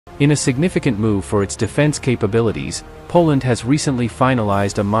In a significant move for its defense capabilities, Poland has recently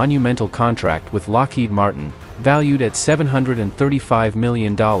finalized a monumental contract with Lockheed Martin, valued at $735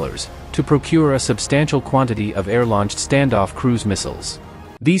 million, to procure a substantial quantity of air-launched standoff cruise missiles.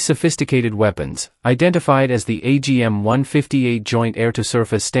 These sophisticated weapons, identified as the AGM-158 Joint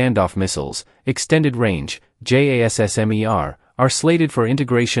Air-to-Surface Standoff Missiles, Extended Range, JASSM-ER, are slated for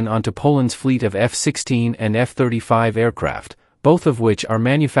integration onto Poland's fleet of F-16 and F-35 aircraft, both of which are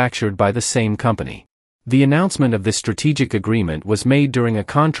manufactured by the same company. The announcement of this strategic agreement was made during a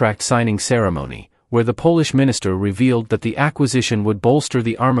contract signing ceremony, where the Polish minister revealed that the acquisition would bolster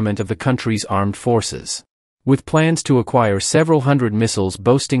the armament of the country's armed forces. With plans to acquire several hundred missiles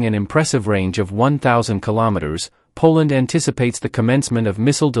boasting an impressive range of 1,000 kilometers, Poland anticipates the commencement of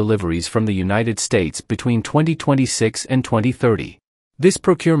missile deliveries from the United States between 2026 and 2030. This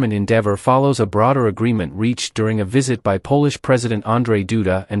procurement endeavor follows a broader agreement reached during a visit by Polish President Andrzej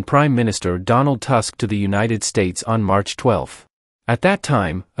Duda and Prime Minister Donald Tusk to the United States on March 12. At that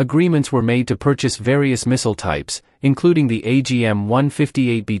time, agreements were made to purchase various missile types, including the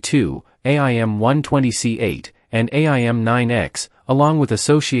AGM-158B2, AIM-120C8, and AIM-9X, along with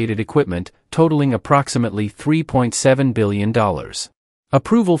associated equipment, totaling approximately $3.7 billion.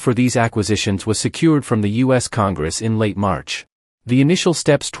 Approval for these acquisitions was secured from the U.S. Congress in late March. The initial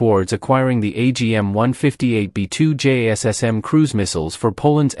steps towards acquiring the AGM-158B2 JASSM cruise missiles for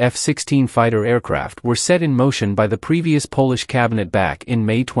Poland's F-16 fighter aircraft were set in motion by the previous Polish cabinet back in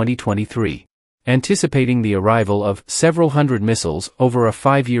May 2023. Anticipating the arrival of several hundred missiles over a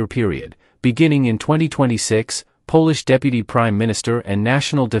 5-year period, beginning in 2026, Polish Deputy Prime Minister and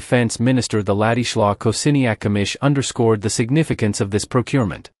National Defense Minister Władysław Kosiniak-Kamysz underscored the significance of this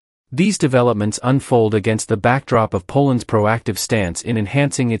procurement. These developments unfold against the backdrop of Poland's proactive stance in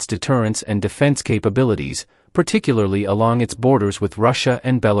enhancing its deterrence and defense capabilities, particularly along its borders with Russia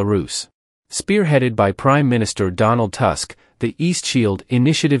and Belarus. Spearheaded by Prime Minister Donald Tusk, the East Shield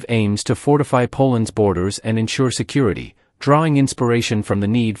initiative aims to fortify Poland's borders and ensure security, drawing inspiration from the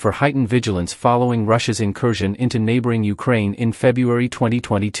need for heightened vigilance following Russia's incursion into neighboring Ukraine in February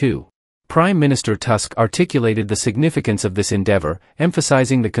 2022. Prime Minister Tusk articulated the significance of this endeavor,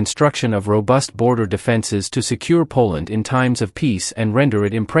 emphasizing the construction of robust border defenses to secure Poland in times of peace and render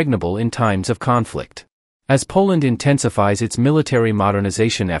it impregnable in times of conflict. As Poland intensifies its military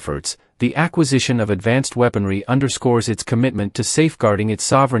modernization efforts, the acquisition of advanced weaponry underscores its commitment to safeguarding its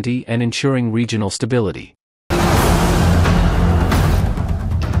sovereignty and ensuring regional stability.